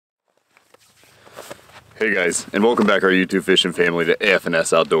Hey guys, and welcome back our YouTube fishing family to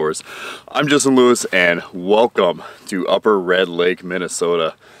AFNS Outdoors. I'm Justin Lewis and welcome to Upper Red Lake,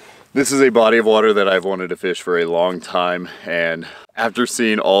 Minnesota. This is a body of water that I've wanted to fish for a long time, and after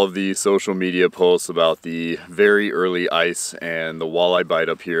seeing all of the social media posts about the very early ice and the walleye bite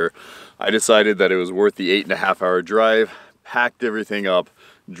up here, I decided that it was worth the 8.5-hour drive, packed everything up,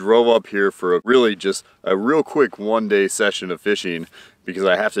 drove up here for really just a real quick one-day session of fishing because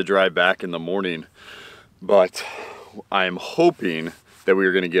I have to drive back in the morning. But I'm hoping that we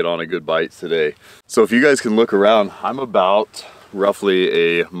are going to get on a good bite today. So if you guys can look around, I'm about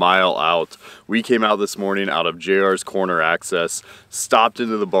roughly a mile out. We came out this morning out of JR's Corner Access, stopped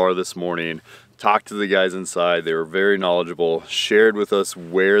into the bar this morning, talked to the guys inside. They were very knowledgeable, shared with us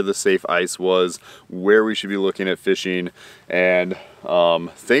where the safe ice was, where we should be looking at fishing, and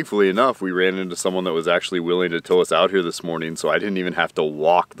thankfully enough, we ran into someone that was actually willing to tow us out here this morning, so I didn't even have to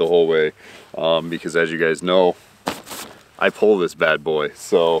walk the whole way because, as you guys know, I pull this bad boy.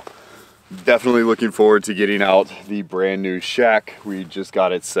 So definitely looking forward to getting out the brand new shack. We just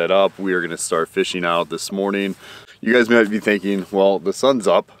got it set up. We are going to start fishing out this morning. You guys might be thinking, well, the sun's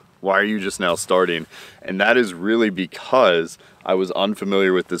up, why are you just now starting? And that is really because I was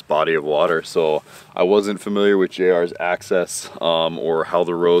unfamiliar with this body of water. So I wasn't familiar with JR's access or how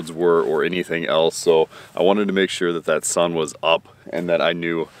the roads were or anything else. So I wanted to make sure that that sun was up and that I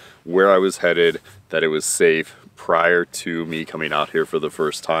knew where I was headed, that it was safe prior to me coming out here for the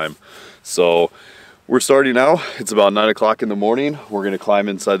first time. So we're starting now. It's about 9 o'clock in the morning. We're gonna climb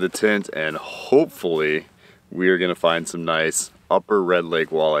inside the tent and hopefully we are gonna find some nice Upper Red Lake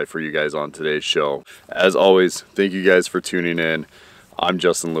walleye for you guys on today's show. As always, thank you guys for tuning in. I'm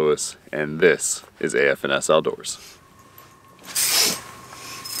Justin Lewis, and this is AFNS Outdoors.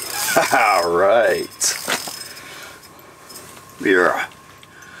 All right. We're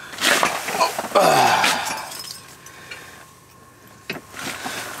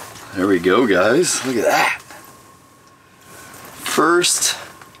there we go, guys. Look at that. First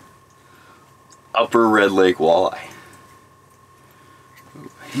Upper Red Lake walleye.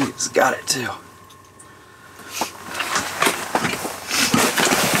 He's got it too.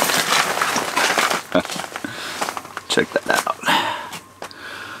 Check that out.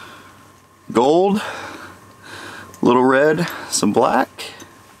 Gold, little red, some black.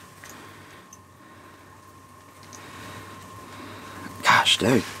 Gosh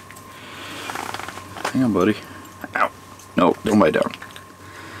dang. Hang on, buddy. Ow. No, don't bite down.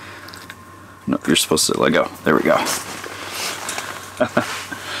 No, you're supposed to let go. There we go.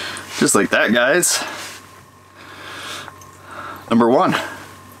 Just like that, guys. Number one.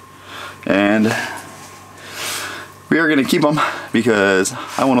 And we are gonna keep them because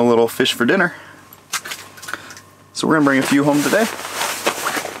I want a little fish for dinner. So we're gonna bring a few home today.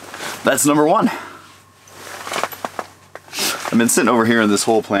 That's number one. I've been sitting over here in this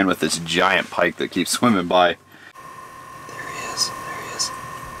hole playing with this giant pike that keeps swimming by. There he is, there he is.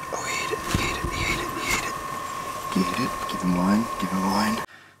 Oh, he ate it, he ate it, he ate it, he ate it. He ate it, give him line, give him line.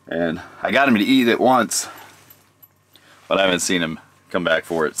 And I got him to eat it once, but I haven't seen him come back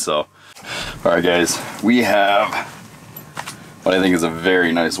for it, so. All right, guys, we have what I think is a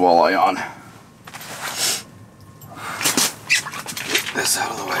very nice walleye on. Get this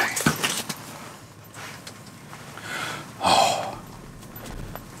out of the way. Oh.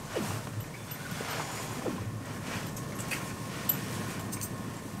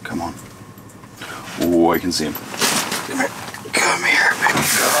 Come on. Oh, I can see him. Come here. Come here, baby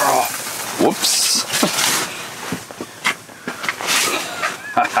girl. Whoops.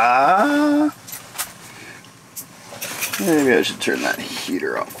 Haha. Maybe I should turn that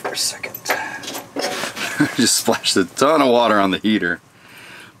heater off for a second. Just splashed a ton of water on the heater.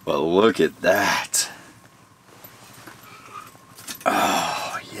 But look at that.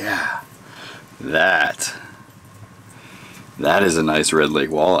 Oh, yeah. That is a nice Red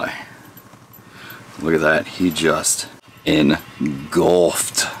Lake walleye. Look at that. He just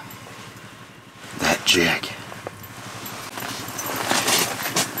engulfed that jig.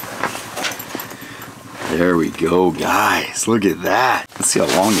 There we go, guys. Look at that. Let's see how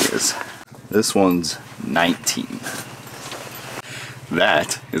long he is. This one's 19.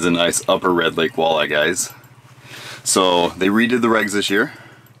 That is a nice Upper Red Lake walleye, guys. So they redid the regs this year.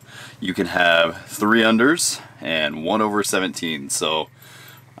 You can have 3 unders and 1 over 17. So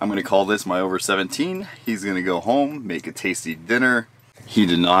I'm gonna call this my over 17. He's gonna go home, make a tasty dinner. He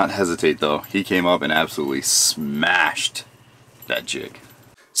did not hesitate though. He came up and absolutely smashed that jig.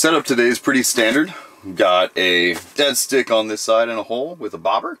 Setup today is pretty standard. We've got a dead stick on this side in a hole with a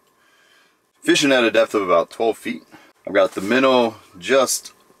bobber. Fishing at a depth of about 12 feet. I've got the minnow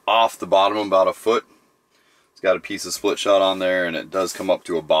just off the bottom about a foot. It's got a piece of split shot on there, and it does come up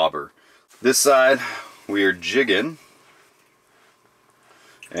to a bobber. This side, we are jigging.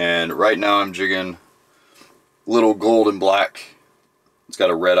 And right now I'm jigging little gold and black. It's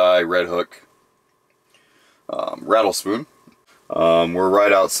got a red eye, red hook, rattle spoon. We're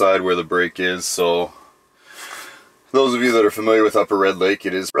right outside where the break is, so those of you that are familiar with Upper Red Lake,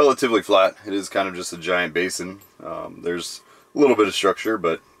 it is relatively flat. It is kind of just a giant basin. There's a little bit of structure,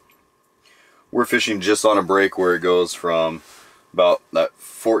 but we're fishing just on a break where it goes from about that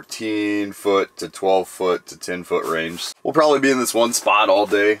 14 foot to 12 foot to 10 foot range. We'll probably be in this one spot all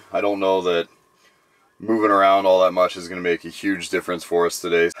day. I don't know that moving around all that much is going to make a huge difference for us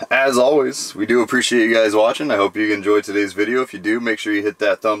today. As always, we do appreciate you guys watching. I hope you enjoyed today's video. If you do, make sure you hit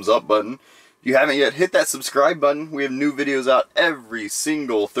that thumbs up button. If you haven't yet, hit that subscribe button. We have new videos out every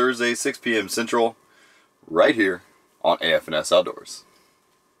single Thursday, 6 p.m. Central, right here on AFNS Outdoors.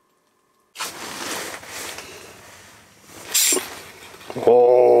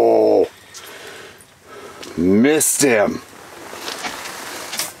 Oh, missed him.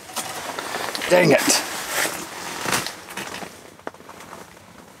 Dang it.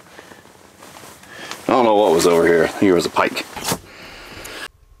 I don't know what was over here. I think it was a pike.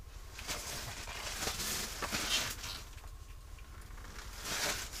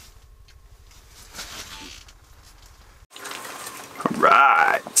 All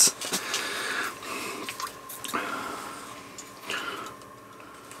right.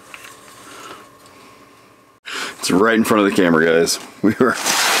 It's right in front of the camera, guys.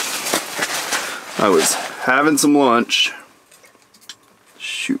 I was having some lunch.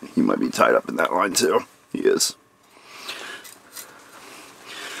 Shoot, he might be tied up in that line too. He is.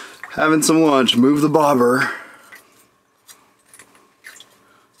 Having some lunch, move the bobber.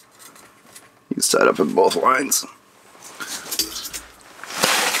 He's tied up in both lines.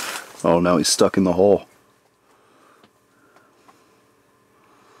 Oh, now he's stuck in the hole.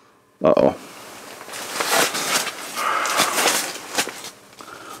 Uh-oh.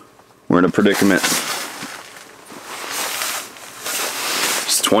 We're in a predicament.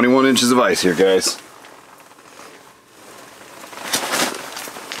 21 inches of ice here, guys.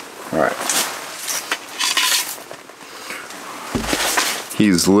 Alright.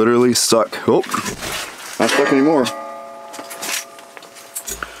 He's literally stuck. Oh, not stuck anymore.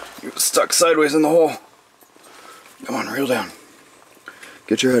 He was stuck sideways in the hole. Come on, reel down.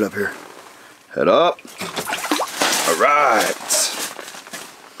 Get your head up here. Head up. Alright.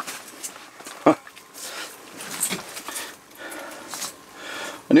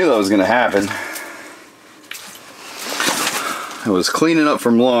 I knew that was going to happen. I was cleaning up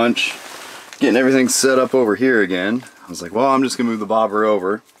from lunch, getting everything set up over here again. I was like, well, I'm just going to move the bobber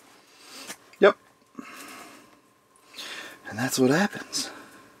over. Yep. And that's what happens.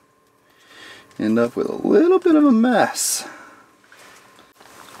 End up with a little bit of a mess.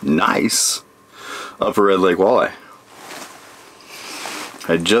 Nice. Upper Red Lake walleye.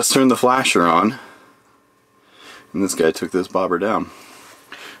 I just turned the flasher on, and this guy took this bobber down.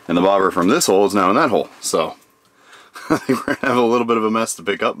 And the bobber from this hole is now in that hole. So I think we're going to have a little bit of a mess to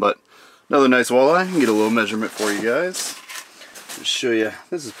pick up, but another nice walleye. I can get a little measurement for you guys. Just show you.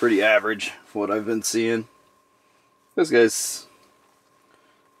 This is pretty average for what I've been seeing. This guy's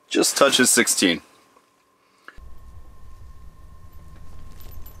just touches 16.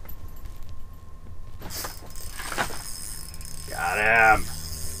 Got him.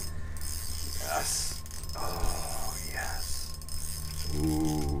 Yes. Oh, yes.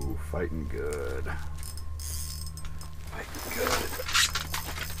 Ooh, fighting good. Fighting good.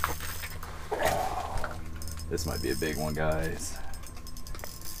 Oh, this might be a big one, guys.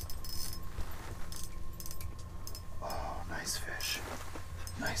 Oh, nice fish.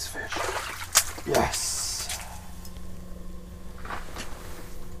 Nice fish. Yes.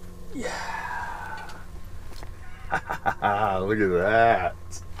 Yeah. Look at that.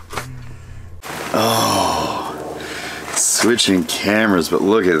 Oh, switching cameras, but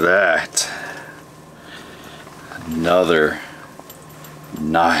look at that. Another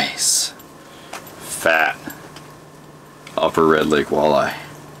nice fat Upper Red Lake walleye.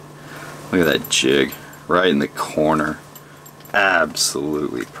 Look at that jig right in the corner.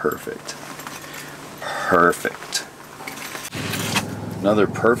 Absolutely perfect. Perfect. Another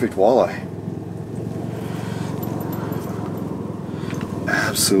perfect walleye.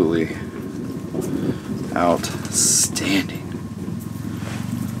 Absolutely outstanding.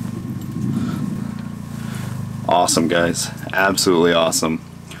 Awesome, guys. Absolutely awesome.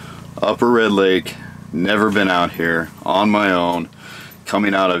 Upper Red Lake. Never been out here on my own.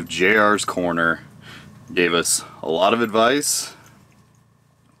 Coming out of JR's corner. Gave us a lot of advice.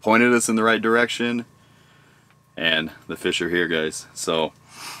 Pointed us in the right direction. and the fish are here, guys. So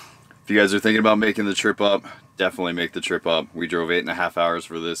if you guys are thinking about making the trip up, definitely make the trip up. We drove 8.5 hours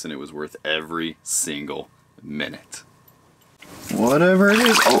for this and it was worth every single minute. Whatever it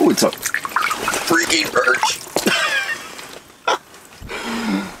is. Oh, it's a freaking perch.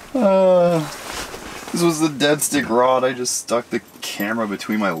 This was the dead stick rod. I just stuck the camera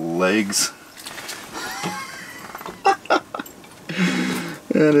between my legs.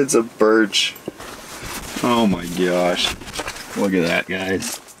 And it's a perch. Oh my gosh. Look at that,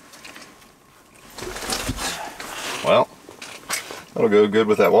 guys. Well, that'll go good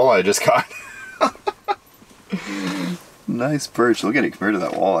with that walleye I just caught. Nice perch. Look at it compared to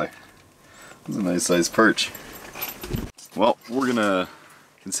that walleye. That's a nice sized perch. Well, we're gonna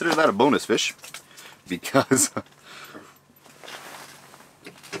consider that a bonus fish because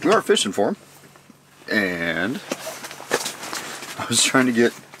we are fishing for them. And I was trying to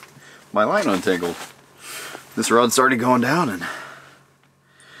get my line untangled. This rod started going down and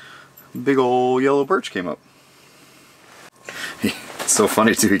a big old yellow perch came up. It's so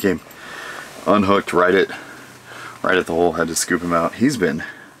funny too, he came unhooked right at the hole, had to scoop him out. He's been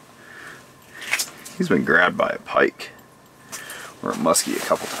grabbed by a pike or a muskie a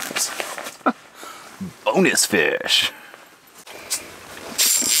couple times. Bonus fish.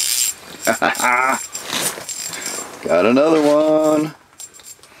 Got another one.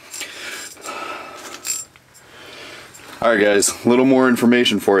 Alright guys, a little more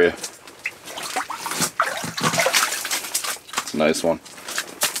information for you. It's a nice one.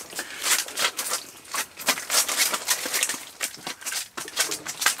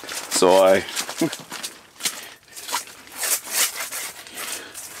 So I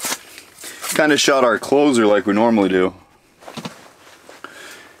kind of shot our closer like we normally do.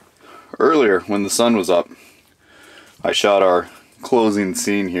 Earlier when the sun was up, I shot our closing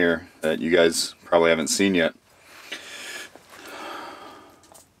scene here that you guys probably haven't seen yet.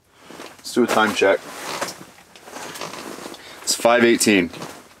 Let's do a time check. It's 5:18.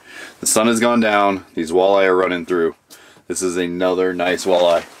 The sun has gone down. These walleye are running through. This is another nice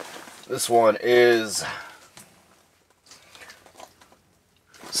walleye. This one is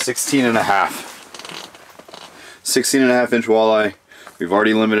 16 and a half. 16 and a half inch walleye. We've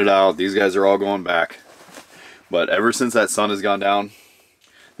already limited out. These guys are all going back. But ever since that sun has gone down,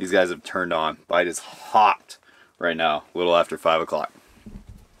 these guys have turned on. Bite is hot right now, a little after 5 o'clock.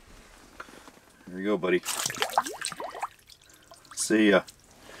 There you go, buddy. See ya.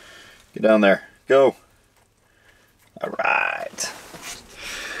 Get down there. Go. All right.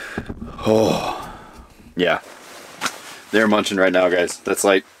 Oh, yeah. They're munching right now, guys. That's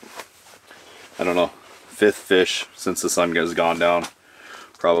like, I don't know, 5th fish since the sun has gone down.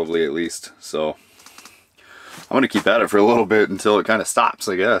 Probably at least. So I'm going to keep at it for a little bit until it kind of stops,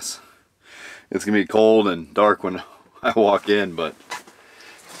 I guess. It's going to be cold and dark when I walk in, but,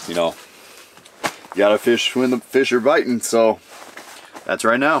 you know, you got to fish when the fish are biting, so that's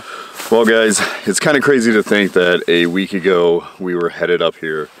right now. Well, guys, it's kind of crazy to think that a week ago we were headed up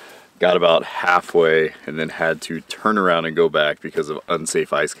here, got about halfway, and then had to turn around and go back because of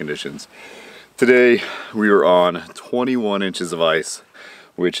unsafe ice conditions. Today, we were on 21 inches of ice,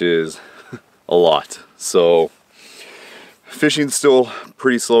 which is a lot. So fishing's still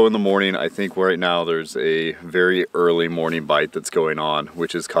pretty slow in the morning. I think right now there's a very early morning bite that's going on,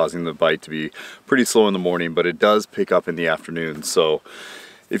 which is causing the bite to be pretty slow in the morning, but it does pick up in the afternoon. So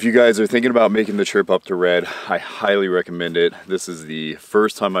if you guys are thinking about making the trip up to Red, I highly recommend it. This is the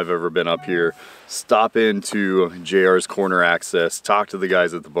first time I've ever been up here. Stop into JR's Corner Access, talk to the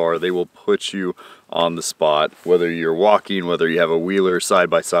guys at the bar. They will put you on the spot, whether you're walking, whether you have a wheeler side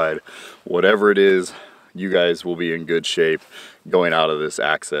by side, whatever it is, you guys will be in good shape going out of this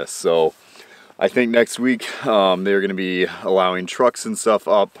access. So I think next week they're going to be allowing trucks and stuff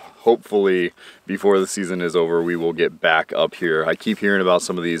up. Hopefully before the season is over, we will get back up here. I keep hearing about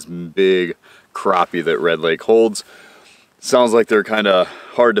some of these big crappie that Red Lake holds. Sounds like they're kind of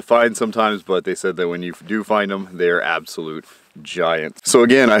hard to find sometimes, but they said that when you do find them, they're absolute giants. So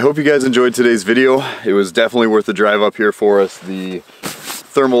again, I hope you guys enjoyed today's video. It was definitely worth the drive up here for us. The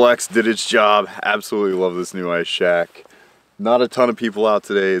Thermal X did its job. Absolutely love this new ice shack. Not a ton of people out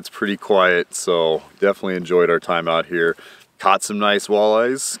today. It's pretty quiet, so definitely enjoyed our time out here. Caught some nice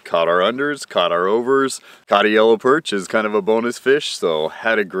walleyes, caught our unders, caught our overs, caught a yellow perch as kind of a bonus fish, so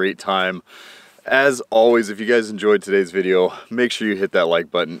had a great time. As always, if you guys enjoyed today's video, make sure you hit that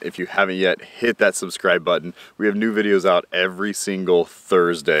like button. If you haven't yet, hit that subscribe button. We have new videos out every single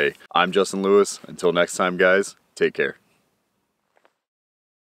Thursday. I'm Justin Lewis. Until next time, guys, take care.